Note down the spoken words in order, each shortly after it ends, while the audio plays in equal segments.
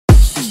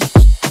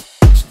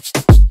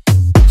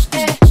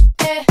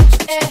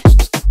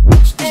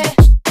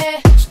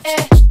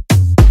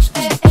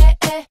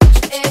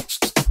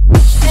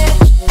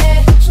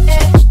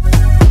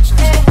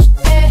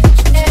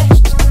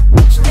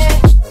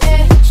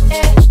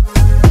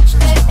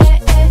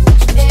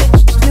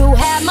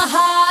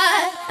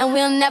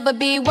never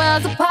be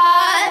worlds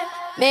apart.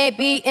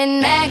 Maybe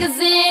in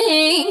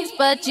magazines,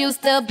 but you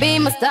still be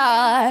my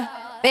star,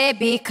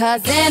 baby.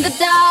 Cause in the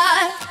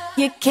dark,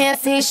 you can't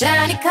see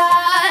shiny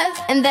cars,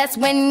 and that's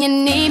when you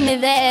need me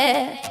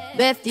there.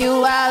 With you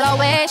I'll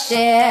always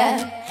share.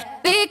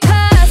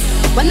 Because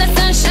when the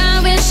sun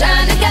shines, we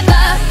shine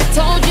together.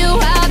 Told you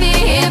I'll be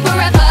here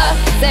forever.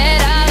 Said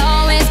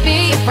I'll always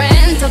be your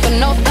friend. Took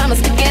an oath, I'ma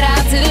stick it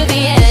out to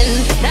the end.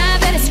 Now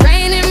that it's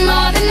raining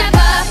more than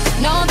ever,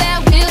 know that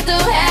we'll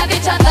still have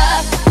each other.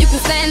 You can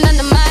stand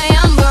under my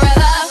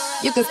umbrella.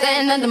 You can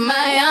stand under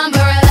my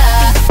umbrella.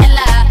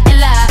 Ella,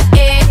 ella,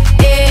 eh,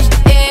 eh,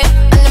 eh.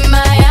 Under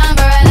my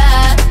umbrella.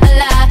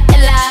 Ella,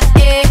 ella,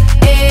 eh,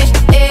 eh,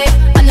 eh.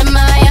 Under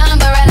my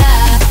umbrella.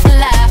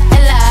 Ella,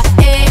 ella,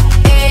 eh,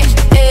 eh,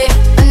 eh.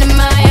 Under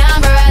my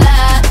umbrella.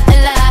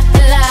 Ella,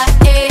 ella,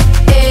 eh,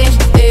 eh,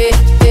 eh,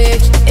 eh,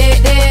 eh,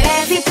 eh.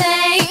 Heavy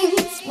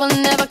things will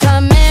never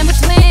come in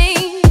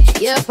between.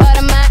 You're part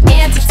of my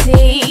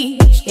entity,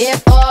 here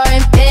for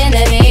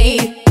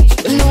infinity.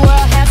 When the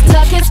world has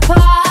took its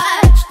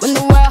part, when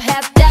the world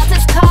has dealt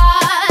its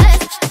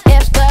cards,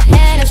 if the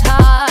hand is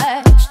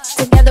hard,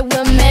 together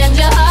we'll mend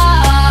your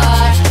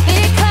heart.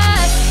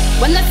 Because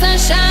when the sun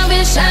shines,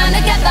 we shine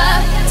together.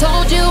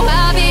 Told you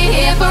I'll be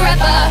here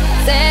forever.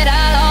 Said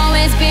I'll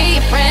always be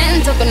your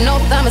friend. Took an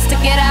oath, I'ma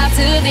stick it out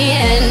to the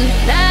end.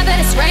 Now that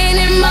it's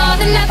raining more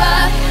than ever,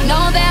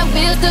 know that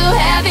we'll still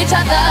have each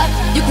other.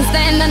 You can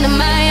stand under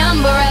my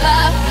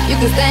umbrella. You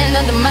can stand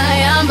under my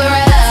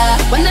umbrella.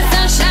 When the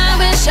sun shines,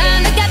 we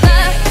shine together.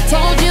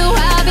 Told you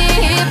I'll be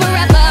here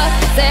forever.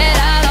 Said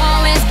I'll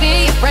always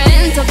be your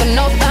friend. Took an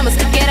oath, I'ma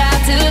stick it out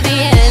to the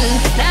end.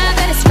 Now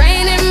that it's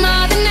raining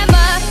more than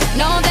ever,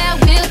 know that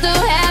we'll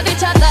still have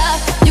each other.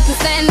 You can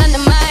stand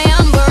under my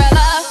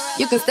umbrella.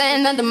 You can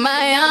stand under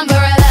my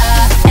umbrella.